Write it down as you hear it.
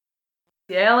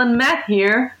Yael and Matt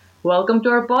here. Welcome to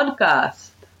our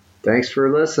podcast. Thanks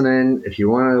for listening. If you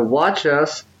want to watch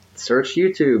us, search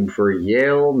YouTube for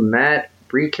Yael Matt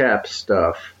recap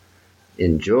stuff.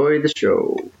 Enjoy the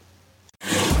show.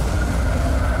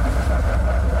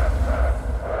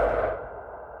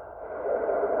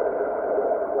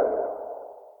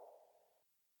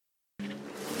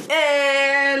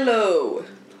 Hello.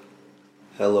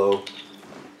 Hello.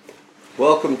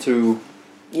 Welcome to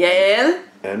Yael.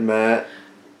 and Matt.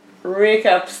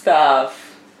 Recap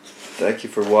stuff. Thank you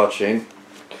for watching.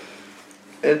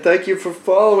 And thank you for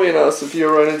following us if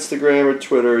you're on Instagram or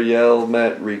Twitter. Yael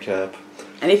Matt Recap.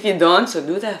 And if you don't, so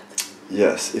do that.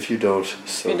 Yes, if you don't.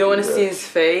 So If you don't want to do see that. his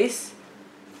face,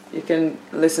 you can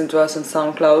listen to us on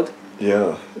SoundCloud.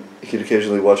 Yeah. You can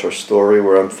occasionally watch our story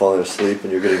where I'm falling asleep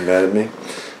and you're getting mad at me.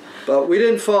 But we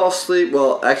didn't fall asleep.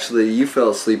 Well, actually, you fell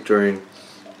asleep during...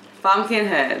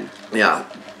 Pumpkinhead. Yeah.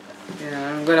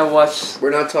 Yeah, I'm gonna watch...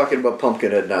 We're not talking about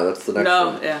Pumpkinhead now. That's the next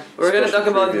one. No, yeah. We're gonna Special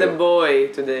talk about preview. The Boy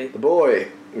today. The Boy,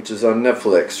 which is on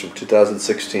Netflix from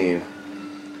 2016.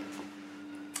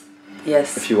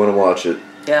 Yes. If you want to watch it.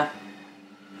 Yeah.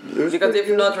 It was Because pretty if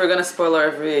good. not, we're gonna spoil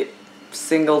every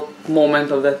single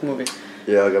moment of that movie.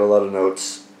 Yeah, I got a lot of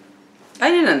notes. I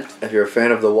didn't. If you're a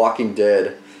fan of The Walking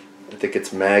Dead, I think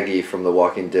it's Maggie from The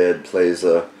Walking Dead plays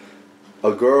a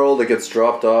girl that gets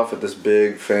dropped off at this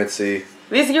big fancy...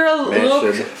 This girl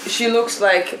Mansion. she looks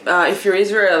like, if you're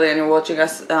Israeli and you're watching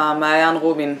us, Maayan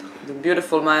Rubin, the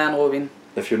beautiful Maayan Rubin.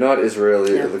 If you're not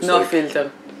Israeli, Yeah. it looks No like filter.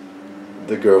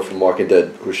 the girl from Walking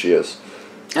Dead, who she is.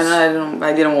 And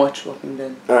I didn't watch Walking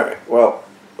Dead. Alright, well,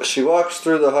 she walks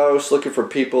through the house looking for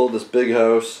people, this big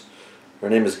house. Her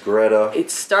name is Greta.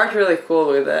 It started really cool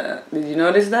with Did you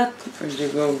notice that? Or did you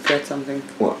go get something?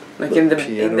 What? Like in the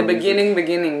piano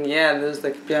beginning, yeah, there's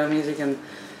like piano music and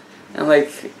like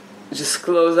just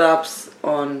close-ups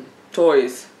on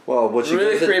toys. Well, when she,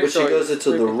 Really goes, creepy goes toys.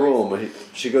 into the Creepy room,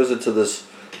 she goes into this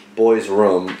boy's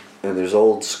room, and there's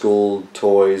old school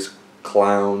toys,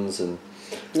 clowns, and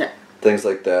Yeah. things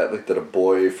like that a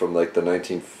boy from like the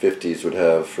 1950s would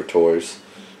have for toys.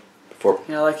 Before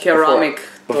Like ceramic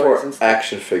before toys and stuff.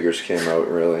 action figures came out,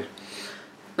 really.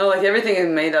 No, like everything is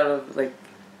made out of like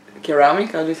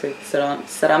ceramic. How do you say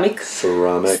ceramic?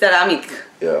 Ceramic.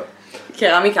 Yeah.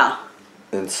 Ceramica.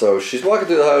 And so she's walking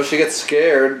through the house. She gets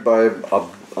scared by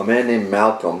a man named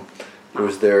Malcolm,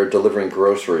 who's there delivering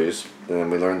groceries.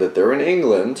 And we learn that they're in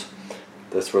England.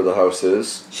 That's where the house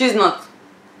is. She's not.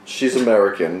 She's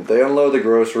American. They unload the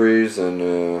groceries,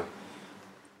 and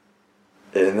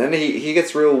then he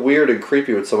gets real weird and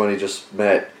creepy with someone he just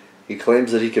met. He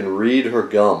claims that he can read her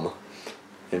gum.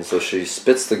 And so she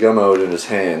spits the gum out in his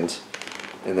hand,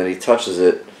 and then he touches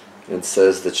it and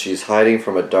says that she's hiding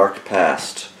from a dark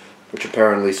past, which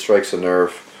apparently strikes a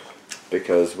nerve,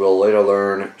 because we'll later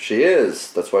learn she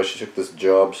is. That's why she took this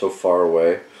job so far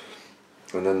away.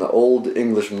 And then the old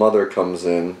English mother comes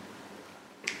in,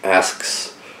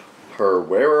 asks her,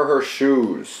 where are her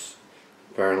shoes?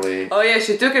 Apparently. Oh yeah,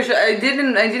 she took her. I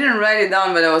didn't write it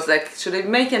down, but I was like, should I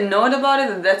make a note about it?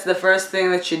 And that's the first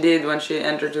thing that she did when she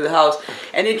entered to the house,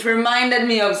 and it reminded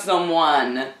me of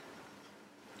someone.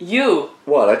 You.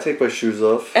 What? I take my shoes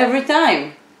off. Every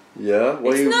time. Yeah.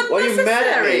 Why It's not why are you mad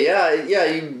at me? necessary. Yeah.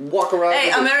 You walk around. Hey,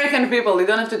 with it. American people, you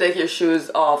don't have to take your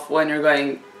shoes off when you're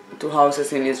going to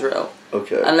houses in Israel.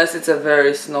 Okay. Unless it's a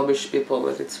very snobbish people,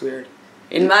 but it's weird.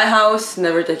 In my house,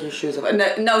 never take your shoes off.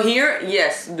 No, here,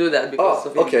 yes, do that because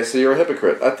of Oh, okay. So you're a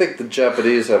hypocrite. I think the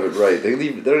Japanese have it right. They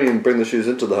don't even bring the shoes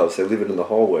into the house. They leave it in the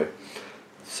hallway.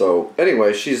 So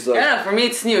anyway, she's like, Yeah, for me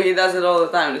it's new. He does it all the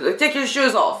time. He's like, take your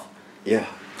shoes off. yeah,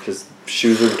 because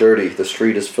shoes are dirty. The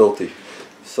street is filthy.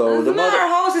 So the mother. Our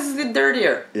house is a bit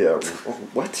dirtier. Yeah.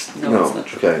 What? No, it's not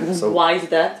true. Okay. So Why is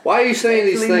that? why are you saying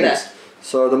these Clean things? that.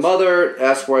 So the mother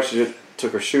asks why she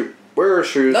took her shoe. Where are her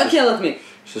shoes? Don't yell at me.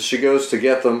 So she goes to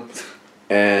get them,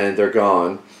 and they're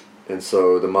gone. And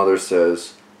so the mother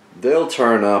says, they'll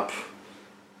turn up.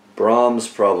 Brahms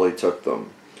probably took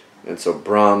them. And so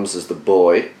Brahms is the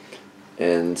boy.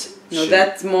 And No,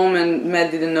 that moment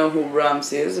Matt didn't know who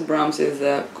Brahms is. Brahms is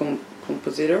a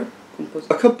compositor.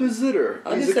 a compositor.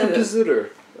 How do He's you a say that? compositor.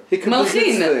 He composes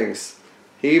Malchin.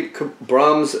 things.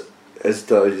 Brahms is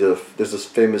there's this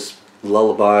famous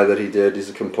lullaby that he did. He's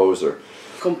a composer.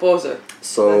 Composer.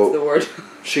 So That's the word.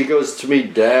 she goes to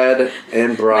meet Dad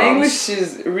and Brahms. My English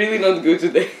is really not good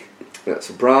today. Yeah,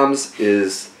 so Brahms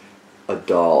is a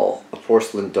doll, a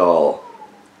porcelain doll.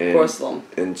 And, Porcelain.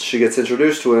 And she gets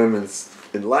introduced to him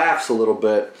and laughs a little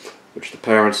bit, which the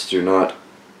parents do not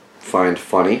find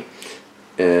funny.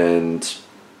 And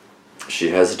she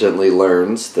hesitantly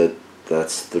learns that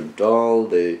that's the doll.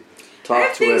 They I have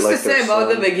talk to it things like to their say about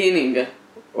the son? beginning.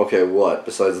 Okay, what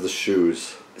besides the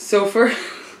shoes? So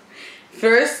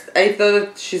first, I thought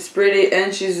that she's pretty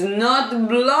and she's not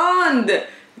blonde.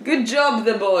 Good job,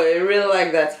 the boy. I really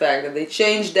like that fact that they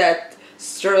changed that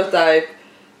stereotype.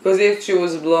 Because if she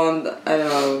was blonde, I don't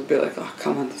know, I would be like, oh,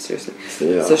 come on, seriously.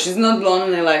 Yeah. So she's not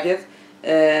blonde and I like it.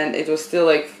 And it was still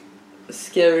like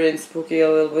scary and spooky a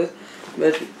little bit.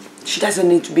 But she doesn't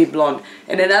need to be blonde.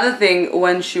 And another thing,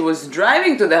 when she was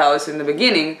driving to the house in the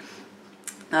beginning,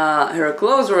 her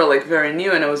clothes were like very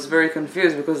new and I was very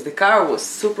confused because the car was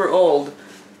super old.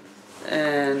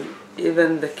 And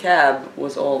even the cab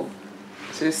was old.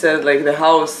 So you said like the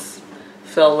house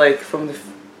felt like from the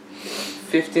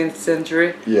 15th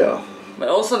century. Yeah. But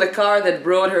also the car that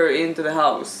brought her into the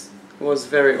house was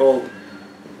very old.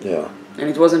 Yeah. And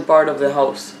it wasn't part of the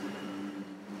house.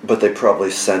 But they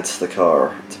probably sent the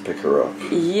car to pick her up.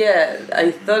 Yeah,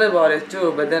 I thought about it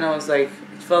too, but then I was like,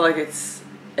 it felt like it's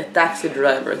a taxi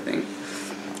driver thing.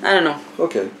 I don't know.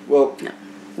 Okay, well... Yeah.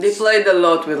 They played a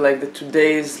lot with like the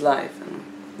today's life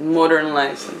and modern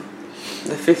life and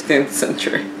the 15th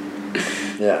century.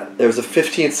 Yeah, there was a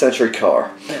 15th century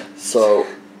car. Yeah. So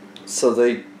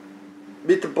they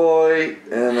meet the boy,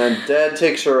 and then Dad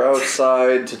takes her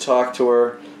outside to talk to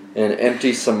her and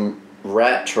empty some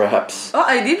rat traps. Oh,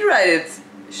 I did write it.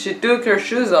 She took her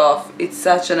shoes off. It's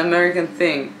such an American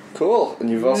thing. Cool. And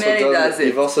you've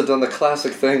also done the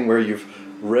classic thing where you've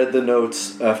read the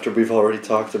notes after we've already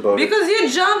talked about it. Because you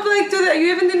jump like to the...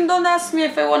 You even don't ask me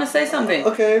if I want to say something.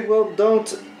 Okay, well,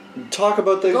 don't talk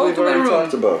about things we've already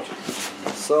talked about.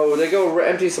 So they go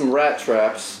empty some rat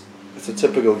traps. It's a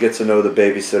typical get-to-know the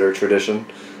babysitter tradition.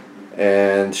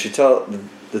 And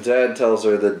the dad tells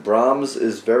her that Brahms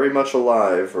is very much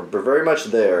alive, or very much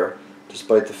there,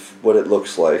 despite what it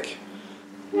looks like.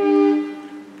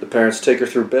 The parents take her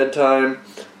through bedtime.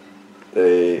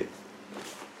 They...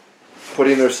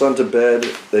 Putting their son to bed,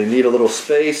 they need a little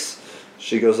space.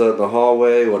 She goes out in the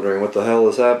hallway wondering what the hell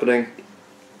is happening.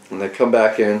 And they come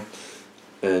back in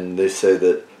and they say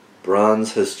that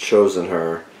Brahms has chosen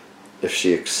her if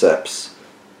she accepts.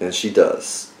 And she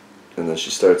does. And then she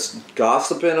starts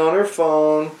gossiping on her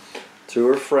phone to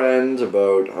her friend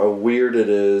about how weird it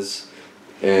is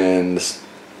and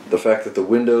the fact that the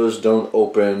windows don't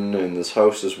open and this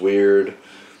house is weird.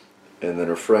 And then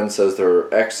her friend says that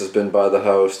her ex has been by the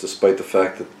house despite the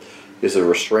fact that there's a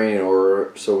restraining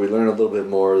order. So we learn a little bit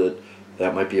more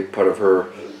that might be a part of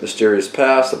her mysterious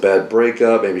past, a bad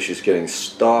breakup, maybe she's getting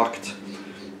stalked.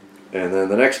 And then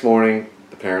the next morning,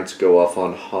 the parents go off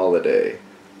on holiday,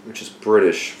 which is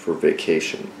British for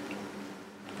vacation.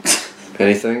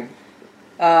 Anything?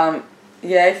 Yeah,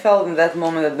 I felt in that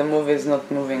moment that the movie is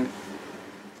not moving.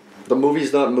 The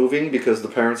movie's not moving because the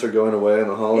parents are going away on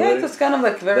the holiday? Yeah, it was kind of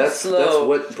like very slow. That's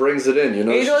what brings it in, you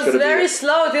know? It was very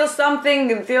slow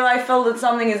till I felt that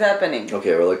something is happening.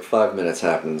 Okay, well, like 5 minutes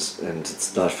happens, and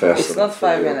it's not fast enough. It's not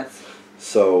 5 minutes.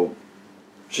 So,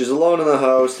 she's alone in the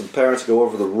house. The parents go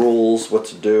over the rules, what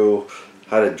to do,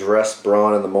 how to dress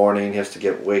Braun in the morning. He has to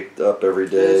get waked up every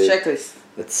day. There's a checklist.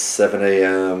 It's 7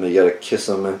 a.m. You gotta kiss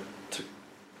him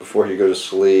before you go to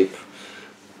sleep.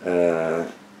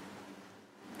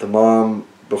 The mom,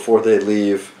 before they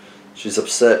leave, she's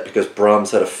upset because Brahms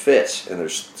had a fit and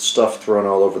there's stuff thrown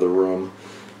all over the room.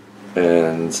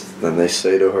 And then they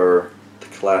say to her the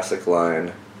classic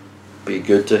line, "Be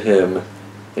good to him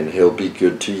and he'll be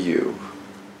good to you,"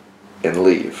 and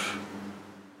leave.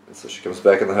 And so she comes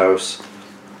back in the house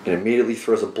and immediately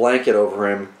throws a blanket over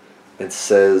him and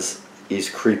says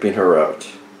he's creeping her out,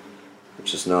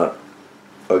 which is not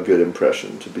a good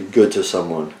impression. To be good to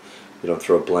someone, you don't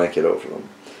throw a blanket over them.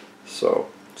 So,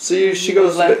 see, she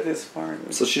goes... Like this far.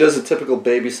 So she does a typical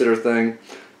babysitter thing,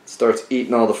 starts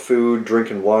eating all the food,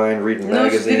 drinking wine, reading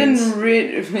magazines. No, she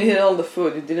didn't eat all the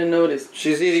food. You didn't notice.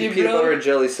 She's eating peanut butter and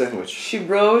jelly sandwich. She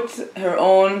brought her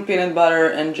own peanut butter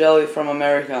and jelly from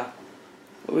America,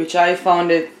 which I found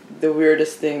it the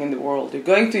weirdest thing in the world. You're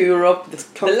going to Europe,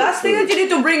 the last thing that you need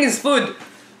to bring is food.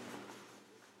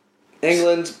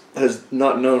 England has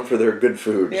not known for their good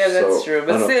food. Yeah, that's true.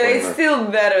 But still, it's still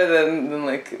better than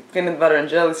like peanut butter and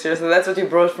jelly. Seriously, that's what you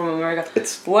brought from America.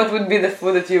 What would be the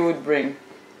food that you would bring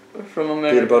from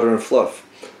America? Peanut butter and fluff.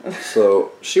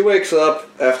 So she wakes up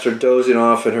after dozing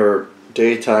off in her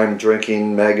daytime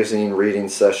drinking, magazine reading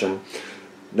session,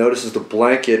 notices the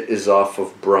blanket is off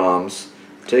of Brahms,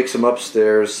 takes him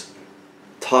upstairs,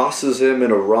 tosses him in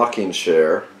a rocking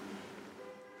chair,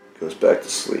 goes back to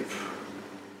sleep.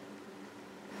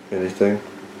 Anything?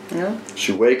 No.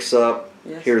 She wakes up,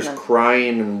 hears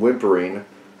crying and whimpering,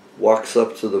 walks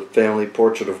up to the family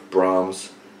portrait of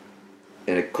Brahms,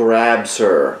 and it grabs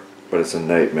her but it's a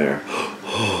nightmare.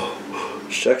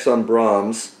 She checks on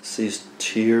Brahms, sees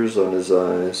tears on his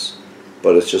eyes,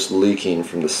 but it's just leaking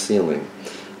from the ceiling.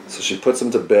 So she puts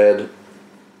him to bed,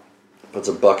 puts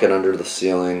a bucket under the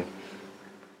ceiling,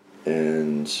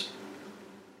 and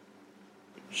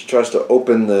she tries to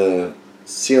open the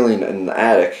ceiling in the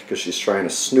attic because she's trying to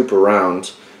snoop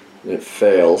around, and it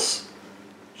fails.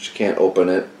 She can't open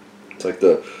it. It's like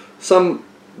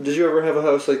did you ever have a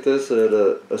house like this that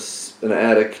had an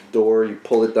attic door? You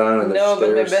pull it down and no, there's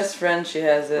stairs? but my best friend, she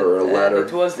has it. Or a ladder. And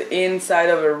it was the inside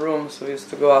of her room, so we used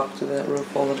to go up to the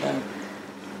roof all the time.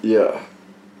 Yeah.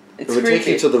 It's It would take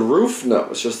creepy. you to the roof? No,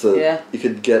 it's just you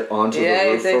could get onto the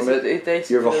roof from it. It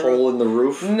takes You have to a the hole roof. in the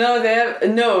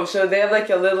roof? So they have like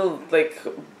a little like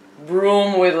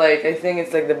room with like, I think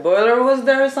it's like the boiler was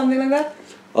there or something like that.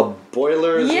 A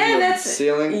boiler is in the that's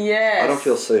ceiling? Yes. I don't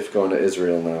feel safe going to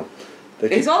Israel now.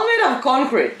 It's all made of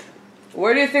concrete.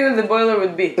 Where do you think that the boiler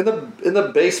would be? in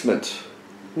the basement.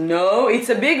 No, it's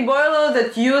a big boiler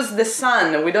that uses the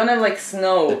sun. We don't have like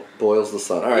snow. It boils the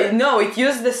sun. All right. No, it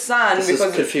uses the sun This because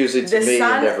is confusing to me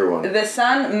and everyone. The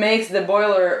sun makes the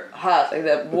boiler hot, like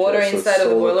the water Okay, so inside it's of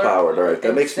the boiler. solar-powered. All right,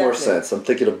 that makes more Exactly. sense. I'm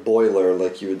thinking of boiler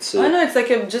like you would see. Oh no, it's like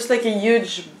just like a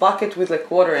huge bucket with like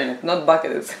water in it. Not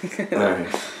bucket, it's like All right.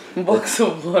 a box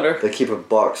of water. They keep a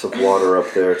box of water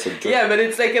up there to drink. Yeah, but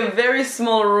it's like a very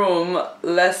small room,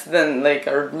 less than like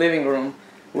our living room,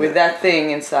 with that thing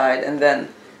inside, and then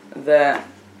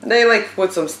they like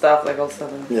put some stuff like all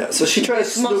stuff in. Yeah, so she tries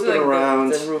It's mostly snooping like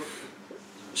around. the roof.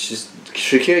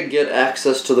 She can't get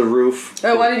access to the roof.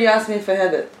 Oh, why did you ask me if I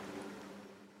had it?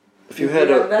 If you Did had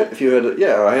you have that?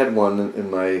 yeah, I had one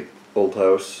in my old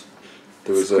house.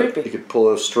 There was It's creepy. you could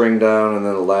pull a string down and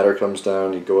then a ladder comes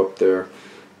down. You go up there,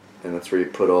 and that's where you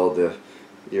put all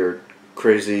your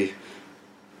crazy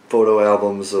photo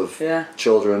albums of Yeah.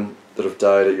 children that have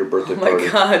died at your birthday Oh my party.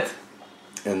 god.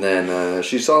 And then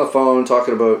she's on the phone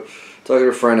talking to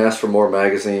her friend, asks for more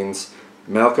magazines.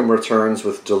 Malcolm returns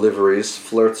with deliveries,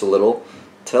 flirts a little,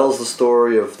 tells the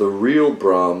story of the real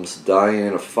Brahms dying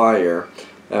in a fire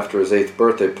after his 8th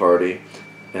birthday party,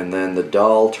 and then the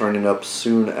doll turning up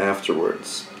soon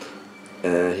afterwards.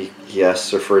 He asks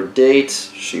her for a date.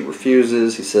 She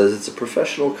refuses. He says it's a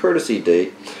professional courtesy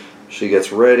date. She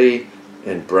gets ready,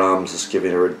 and Brahms is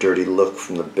giving her a dirty look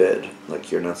from the bed,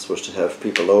 like you're not supposed to have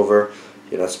people over.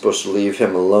 You're not supposed to leave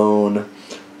him alone.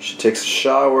 She takes a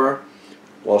shower.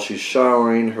 While she's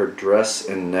showering, her dress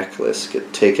and necklace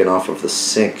get taken off of the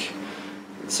sink.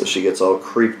 So she gets all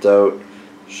creeped out.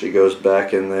 She goes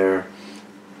back in there,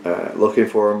 looking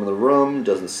for him in the room,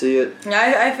 doesn't see it.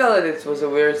 I felt that it was a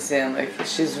weird scene, like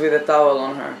she's with a towel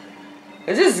on her.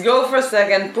 Just go for a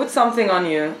second, put something on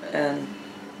you, and...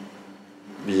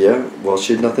 Yeah, well,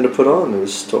 she had nothing to put on. It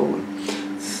was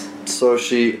stolen. So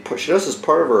she notices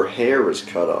part of her hair is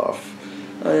cut off.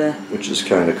 Oh yeah. Which is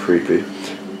kind of creepy.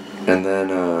 And then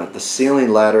the ceiling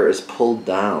ladder is pulled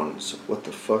down. So what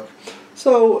the fuck?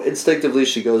 So instinctively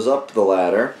she goes up the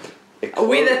ladder.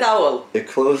 With a towel. It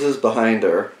closes behind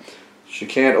her. She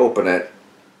can't open it.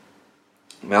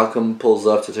 Malcolm pulls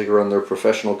up to take her on their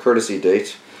professional courtesy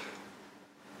date.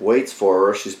 Waits for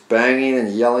her. She's banging and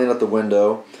yelling at the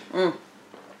window.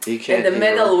 He can't And the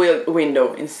hear her. metal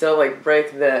window, instead of like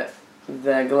break the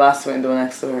glass window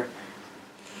next to her.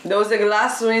 There was a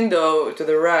glass window to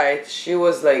the right. She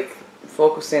was like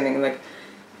focusing like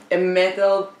a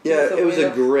metal. Yeah, piece of it was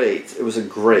window. a grate. It was a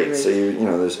grate. So you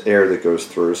know, there's air that goes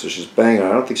through. So she's banging.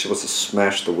 I don't think she wants to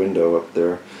smash the window up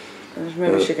there.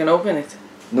 Maybe she can open it.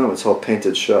 No, it's all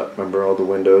painted shut. Remember, all the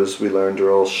windows we learned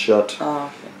are all shut. Oh,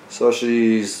 okay. So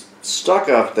she's stuck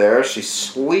up there. She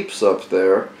sleeps up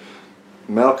there.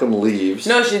 Malcolm leaves.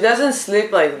 No, she doesn't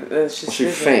sleep like She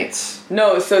sleeping. faints.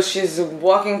 No, so she's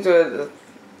walking to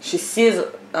she sees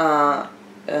like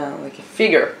a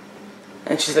figure,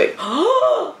 and she's like,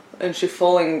 oh, and she's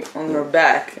falling on her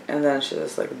back, and then she's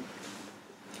just like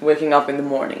waking up in the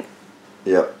morning.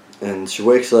 Yep. And she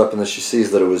wakes up, and then she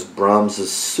sees that it was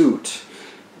Brahms's suit.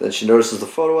 Then she notices the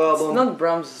photo album. It's not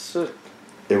Brahms' suit.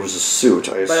 It was a suit.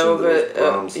 I But assumed over, it was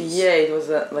Brahms's. yeah, it was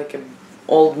like a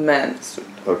old man suit.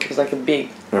 Okay. It was like a big.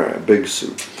 All right, big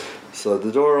suit. So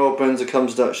the door opens. It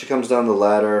comes down. She comes down the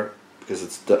ladder because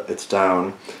it's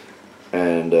down,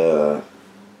 and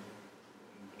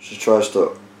she tries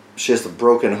to. She has the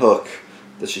broken hook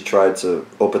that she tried to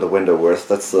open the window with.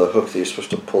 That's the hook that you're supposed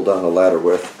to pull down the ladder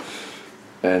with,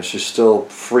 and she's still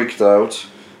freaked out.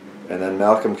 And then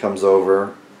Malcolm comes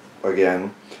over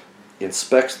again. He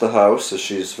inspects the house as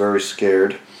she's very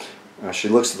scared. She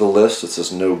looks at the list. It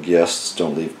says no guests.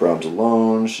 Don't leave Brahms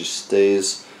alone. She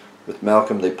stays with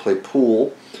Malcolm. They play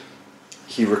pool.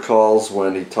 he recalls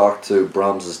when he talked to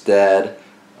Brahms' dad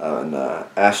and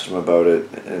asked him about it,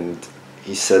 and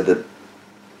he said that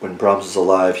when Brahms was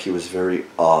alive, he was very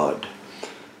odd.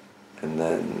 And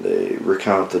then they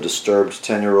recount the disturbed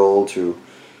 10-year-old who,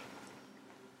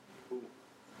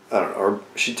 I don't know, or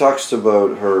she talks to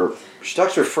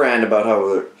her friend about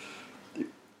how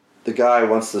the guy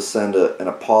wants to send an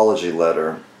apology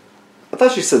letter. I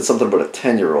thought she said something about a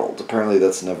 10-year-old. Apparently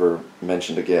that's never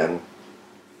mentioned again.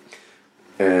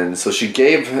 And so she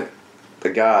gave the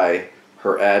guy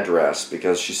her address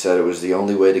because she said it was the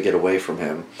only way to get away from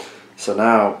him. So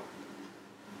now,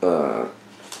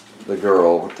 the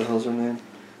girl, what the hell's her name?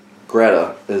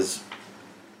 Greta, is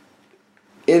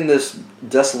in this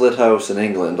desolate house in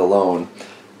England alone,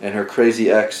 and her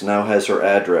crazy ex now has her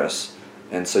address.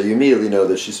 And so you immediately know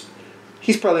that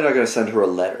he's probably not going to send her a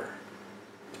letter.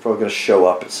 He's probably going to show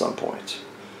up at some point.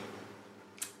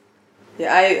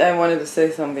 Yeah, I wanted to say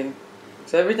something.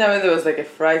 So every time there was like a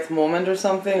fright moment or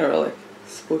something, or like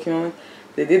spooky moment,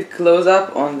 they did close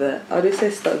up on the, how do you say,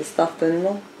 the stuffed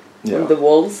animal? Yeah. On the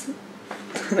walls.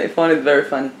 I found it very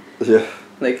funny. Yeah.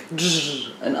 Like,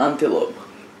 an antelope.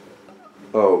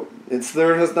 Oh,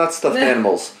 there has not stuffed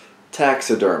animals.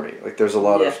 Taxidermy. Like there's a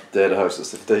lot of dead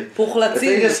houses. If they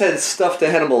just had stuffed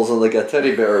animals and like a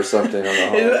teddy bear or something on the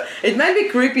hall. It might be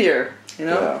creepier, you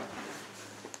know?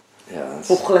 Yeah.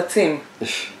 Puchlatzim.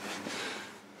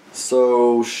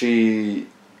 So she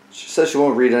says she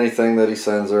won't read anything that he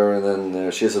sends her, and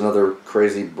then she has another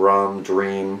crazy Brahm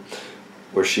dream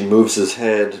where she moves his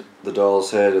head, the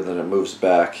doll's head, and then it moves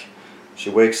back. She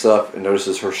wakes up and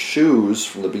notices her shoes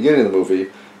from the beginning of the movie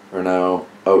are now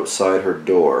outside her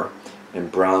door,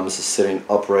 and Brahms is sitting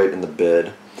upright in the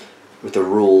bed with the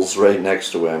rules right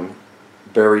next to him.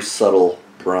 Very subtle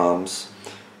Brahms.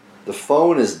 The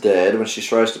phone is dead when she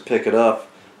tries to pick it up,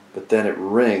 but then it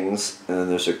rings, and then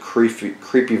there's a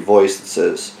creepy voice that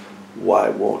says, "Why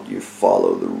won't you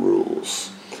follow the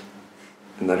rules?"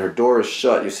 And then her door is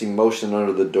shut. You see motion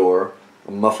under the door,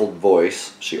 a muffled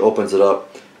voice. She opens it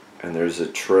up, and there's a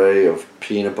tray of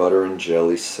peanut butter and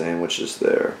jelly sandwiches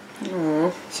there.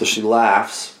 Aww. So she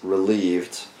laughs,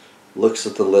 relieved, looks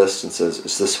at the list and says,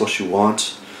 "Is this what you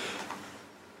want?"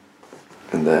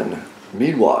 And then,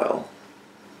 meanwhile,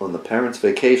 on the parents'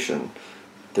 vacation,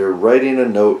 they're writing a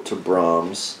note to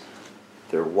Brahms.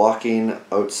 They're walking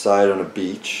outside on a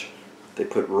beach. They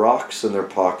put rocks in their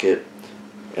pocket,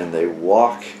 and they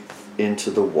walk into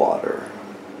the water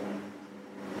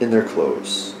in their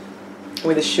clothes.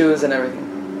 With the shoes and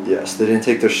everything. Yes, they didn't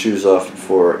take their shoes off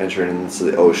before entering into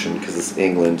the ocean because it's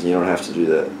England. You don't have to do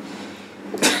that.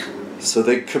 So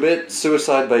they commit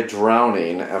suicide by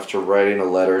drowning after writing a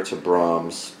letter to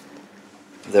Brahms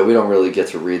that we don't really get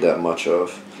to read that much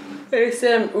of. They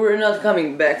said, "We're not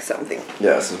coming back," something.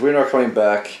 Yeah, since we're not coming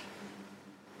back,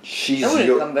 she's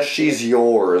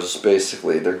yours,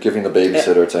 basically. They're giving the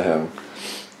babysitter to him.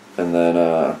 And then,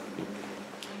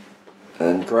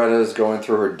 and Greta's going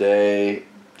through her day.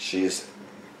 She's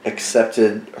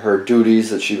accepted her duties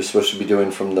that she was supposed to be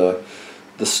doing from the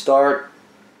start,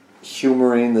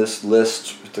 humoring this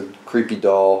list with the creepy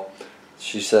doll.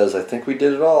 She says, "I think we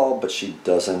did it all," but she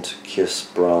doesn't kiss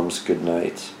Brahms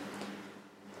goodnight.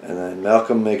 And then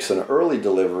Malcolm makes an early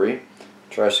delivery,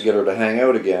 tries to get her to hang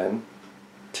out again,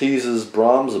 teases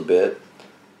Brahms a bit.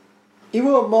 He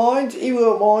won't mind,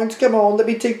 come on, let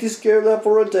me take this girl out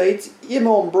for a date. Come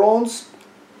on, Brahms."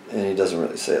 And he doesn't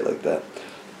really say it like that.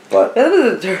 But That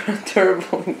was a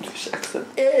terrible English accent.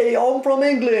 "Hey, I'm from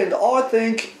England. I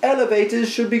think elevators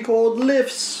should be called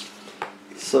lifts."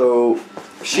 So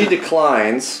she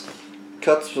declines,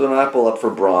 cuts an apple up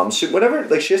for Brahms. She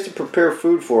has to prepare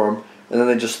food for him, and then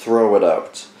they just throw it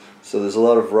out. So there's a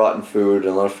lot of rotten food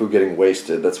and a lot of food getting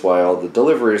wasted. That's why all the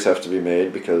deliveries have to be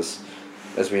made, because,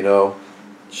 as we know,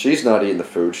 she's not eating the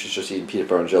food. She's just eating peanut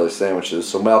butter and jelly sandwiches.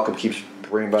 So Malcolm keeps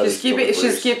bringing by these deliveries.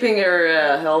 She's keeping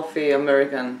her healthy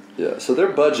American. Yeah, so their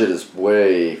budget is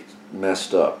way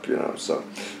messed up,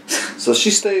 So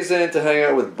she stays in to hang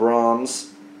out with Brahms,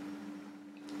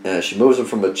 and she moves him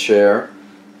from a chair,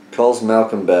 calls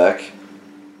Malcolm back,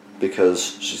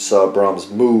 because she saw Brahms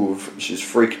move. She's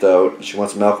freaked out. She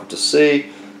wants Malcolm to see,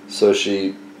 so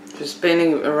she's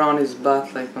painting around his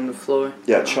butt, like on the floor.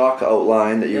 Yeah, chalk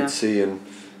outline that you'd see in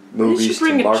movies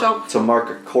to mark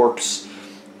a corpse.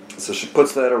 So she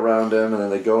puts that around him, and then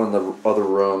they go in the other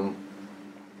room,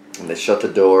 and they shut the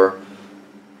door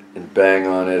and bang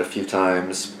on it a few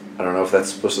times. I don't know if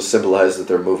that's supposed to symbolize that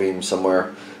they're moving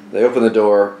somewhere. They open the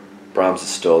door. Brahms is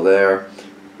still there.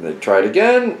 They try it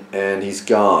again, and he's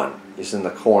gone. He's in the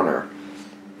corner.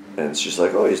 And she's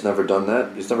like, "Oh, he's never done that.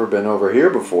 He's never been over here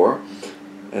before."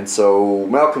 And so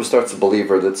Malcolm starts to believe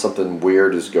her that something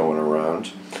weird is going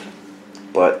around.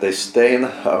 But they stay in the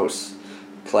house.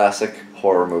 Classic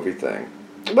horror movie thing.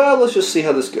 Well, let's just see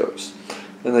how this goes.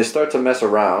 And they start to mess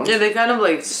around. Yeah, they kind of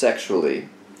like... Sexually.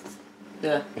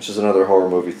 Yeah. Which is another horror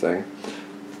movie thing.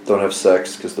 Don't have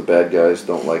sex because the bad guys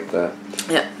don't like that.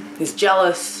 Yeah. He's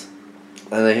jealous.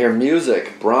 And they hear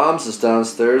music. Brahms is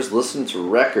downstairs listening to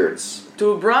records.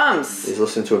 To Brahms. He's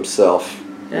listening to himself.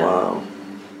 Yeah. Wow.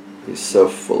 He's so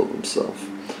full of himself.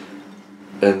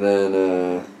 And then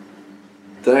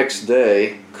the next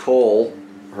day, Cole,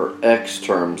 her ex,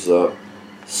 turns up,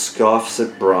 scoffs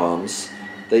at Brahms.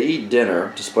 They eat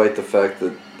dinner, despite the fact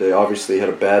that they obviously had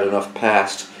a bad enough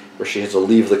past where she had to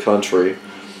leave the country.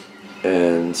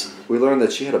 And we learned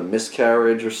that she had a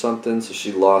miscarriage or something, so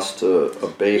she lost a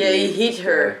baby. Yeah, he hit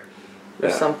her or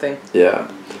Yeah. something. Yeah.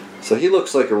 So he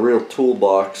looks like a real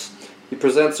toolbox. He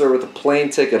presents her with a plane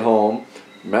ticket home.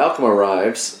 Malcolm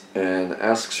arrives and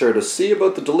asks her to see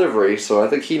about the delivery, so I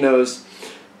think he knows.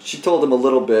 She told him a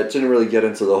little bit, didn't really get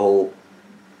into the whole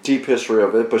deep history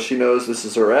of it, but she knows this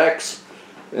is her ex.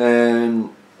 And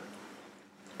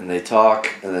they talk,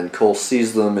 and then Cole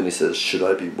sees them, and he says, "Should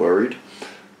I be worried?"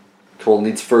 Cole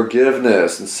needs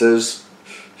forgiveness, and says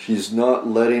he's not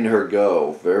letting her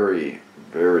go. Very,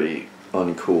 very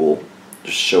uncool.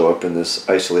 Just show up in this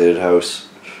isolated house,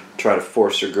 try to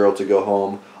force your girl to go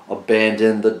home,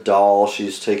 abandon the doll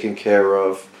she's taken care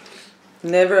of.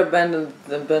 Never abandon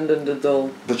the doll.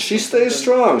 But she stays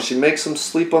strong. She makes him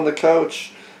sleep on the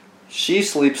couch. She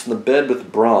sleeps in the bed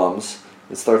with Brahms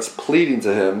and starts pleading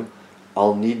to him,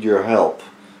 "I'll need your help."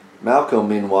 Malcolm,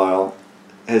 meanwhile,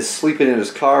 is sleeping in his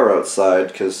car outside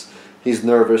because he's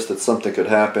nervous that something could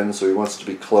happen, so he wants to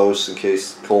be close in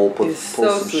case Cole pulls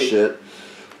so some sweet. shit.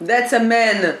 That's a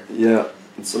man. Yeah,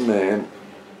 it's a man.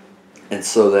 And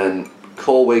so then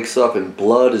Cole wakes up and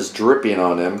blood is dripping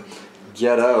on him.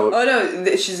 Get out. Oh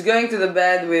no, she's going to the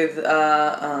bed with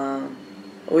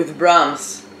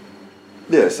Brahms.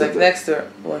 Yeah, I It's said like that. next to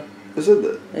her. What? I said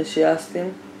that. And she asked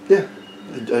him. Yeah,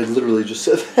 I literally just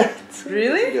said that.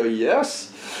 Really? I go,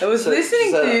 yes. I was So- listening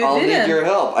she said, to you. I'll Didn't? need your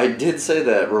help. I did say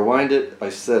that. Rewind it. I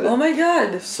said it. Oh my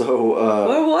god. So,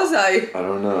 Where was I? I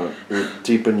don't know. You're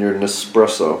deep in your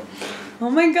Nespresso. Oh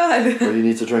my god. Or you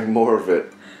need to drink more of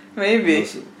it. Maybe.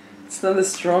 Listen, It's not the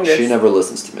strongest. she never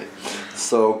listens to me.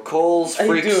 So Coles I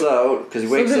freaks do. out because he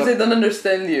wakes Sometimes I up. don't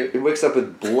understand you. He wakes up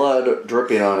with blood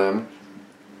dripping on him.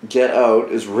 Get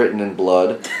out is written in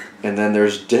blood, and then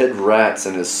there's dead rats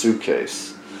in his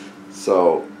suitcase.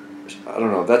 So I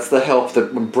don't know. That's the help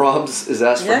that when Brahms is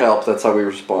asked for Yeah. help, that's how he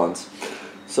responds.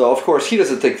 So of course he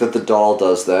doesn't think that the doll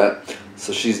does that.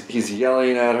 So he's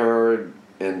yelling at her,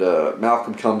 and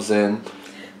Malcolm comes in.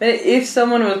 But if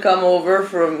someone will come over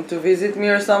to visit me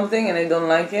or something and I don't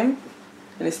like him,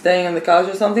 and he's staying on the couch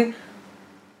or something,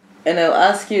 and I'll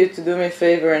ask you to do me a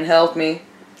favor and help me,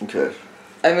 Okay.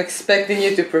 I'm expecting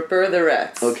you to prepare the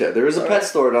rats. Okay. There is a pet Alright.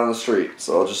 store down the street,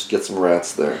 so I'll just get some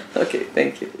rats there. Okay,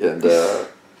 thank you. And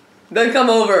Don't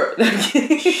come over.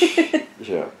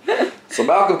 yeah. So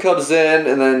Malcolm comes in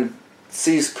and then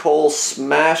sees Cole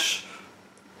smash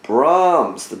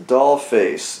Brahms. The doll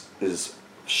face is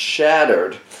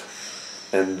shattered,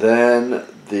 and then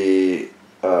the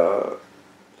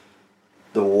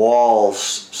walls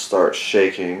start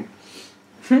shaking.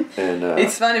 And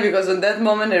It's funny because on that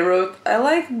moment I wrote, I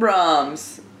like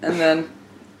Brahms. And then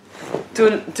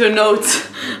to note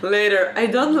later, I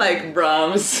don't like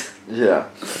Brahms. yeah,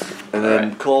 and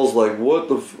then Cole's like, what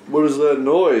is that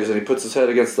noise? And he puts his head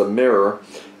against the mirror,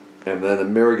 and then the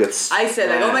mirror gets I said,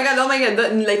 like, oh my god,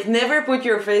 don't, like, never put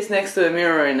your face next to a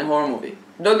mirror in a horror movie.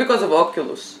 Not because of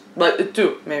Oculus, but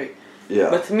too, maybe. Yeah.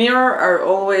 But mirror are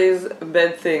always a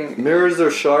bad thing. Mirrors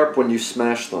are sharp when you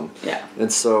smash them. Yeah.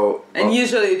 And so... And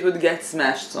usually it would get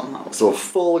smashed somehow. So a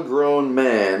full-grown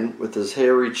man with his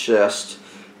hairy chest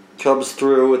comes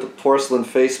through with a porcelain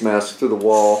face mask through the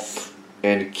wall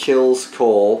and kills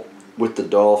Cole with the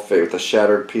doll face, with a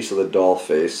shattered piece of the doll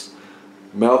face.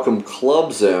 Malcolm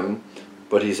clubs him,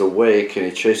 but he's awake and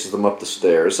he chases them up the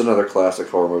stairs. Another classic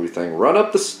horror movie thing. Run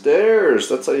up the stairs!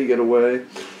 That's how you get away.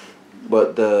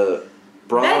 But the...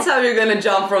 That's how you're gonna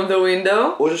jump from the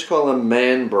window. We'll just call him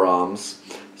Man Brahms.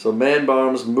 So Man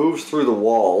Brahms moves through the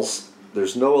walls.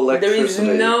 There's no There is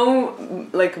electricity. no,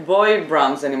 like, boy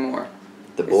Brahms anymore.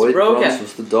 The boy broken. Brahms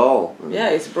was the doll. Yeah,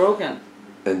 it's broken.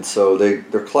 And so they're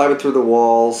climbing through the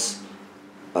walls.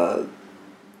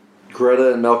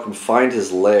 Greta and Malcolm find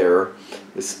his lair.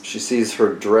 She sees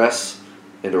her dress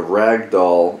and a rag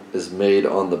doll is made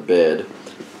on the bed.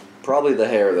 Probably the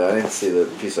hair, though. I didn't see the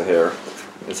piece of hair.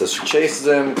 And so she chases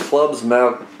him, clubs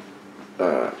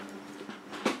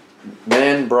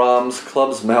Man Brahms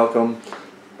clubs Malcolm.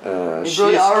 He She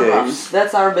brought our escapes. Brahms.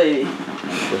 That's our baby.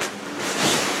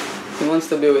 He wants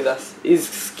to be with us. He's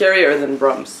scarier than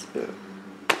Brahms. Yeah.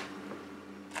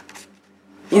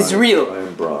 He's real. I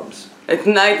am Brahms. At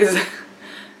night is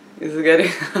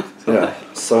getting up. Yeah.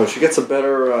 So she gets a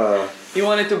better. He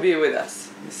wanted to be with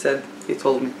us. He said. He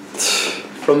told me.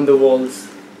 From the walls.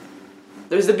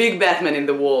 There's a big Batman in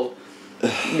the wall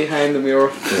behind the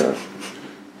mirror. Yeah.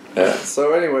 Yeah.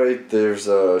 So anyway, there's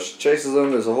she chases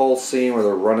them. There's a whole scene where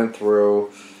they're running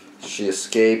through. She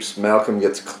escapes. Malcolm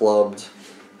gets clubbed.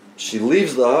 She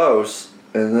leaves the house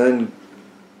and then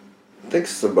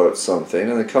thinks about something,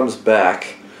 and then comes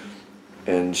back,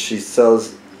 and she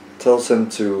tells him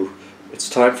to. It's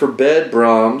time for bed,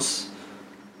 Brahms.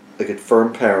 Like a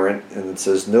firm parent, and it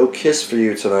says, "No kiss for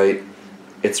you tonight.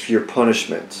 It's your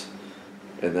punishment."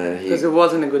 And then Because it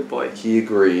wasn't a good boy. he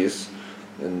agrees,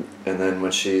 and then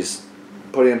when she's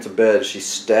putting him to bed, she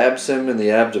stabs him in the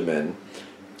abdomen.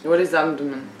 What is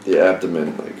abdomen? The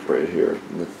abdomen, like right here,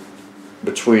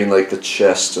 between like the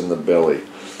chest and the belly.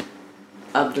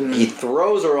 Abdomen. He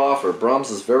throws her off her. Brahms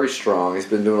is very strong. He's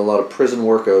been doing a lot of prison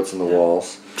workouts in the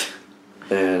walls,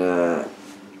 and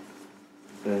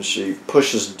she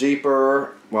pushes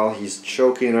deeper while he's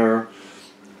choking her,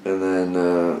 and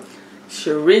then. She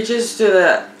reaches to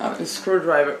the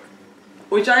screwdriver,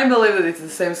 which I believe that it's the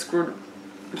same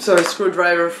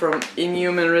screwdriver from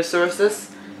Inhuman Resources.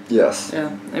 Yes.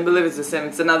 Yeah, I believe it's the same.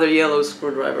 It's another yellow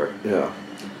screwdriver.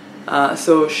 Yeah.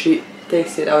 So she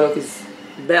takes it out of his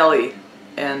belly,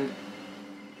 and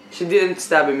she didn't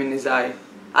stab him in his eye.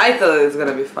 I thought it was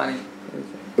gonna be funny.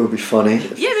 It would be funny.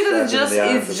 If Yeah, she because stabbed him in the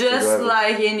eye with it's a just screwdriver.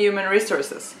 like in Human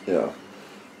Resources. Yeah.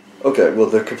 Okay, well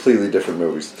they're completely different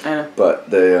movies. I know. But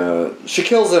they she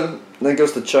kills him and then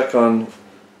goes to check on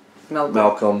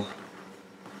Malcolm.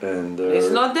 And He's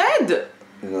not dead.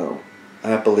 you know,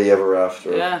 happily ever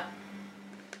after. Yeah.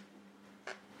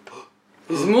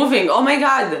 He's moving. Oh my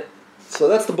god. So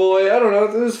that's the boy. I don't know.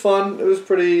 It was fun. It was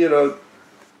pretty, Yeah,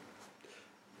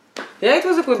 it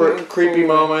was a good creepy cool-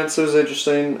 moments. It was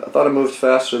interesting. I thought it moved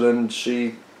faster than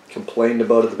she complained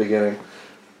about at the beginning.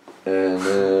 And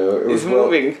it was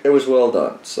moving. It was well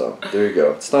done. So there you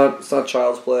go. It's not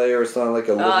child's play, or it's not like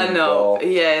a living no. doll,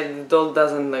 Yeah, the doll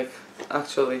doesn't like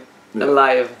actually Yeah.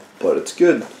 alive. but it's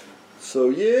good. So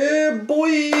yeah, boy.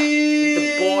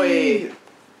 The boy.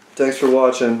 Thanks for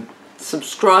watching.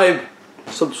 Subscribe.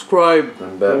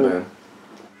 I'm Batman.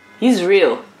 He's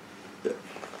real. Yeah.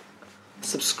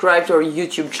 Subscribe to our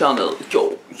YouTube channel.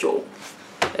 Yo.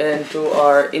 And to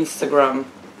our Instagram.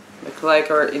 Like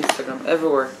our Instagram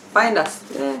everywhere. Find us.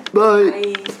 Bye.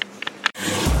 Bye.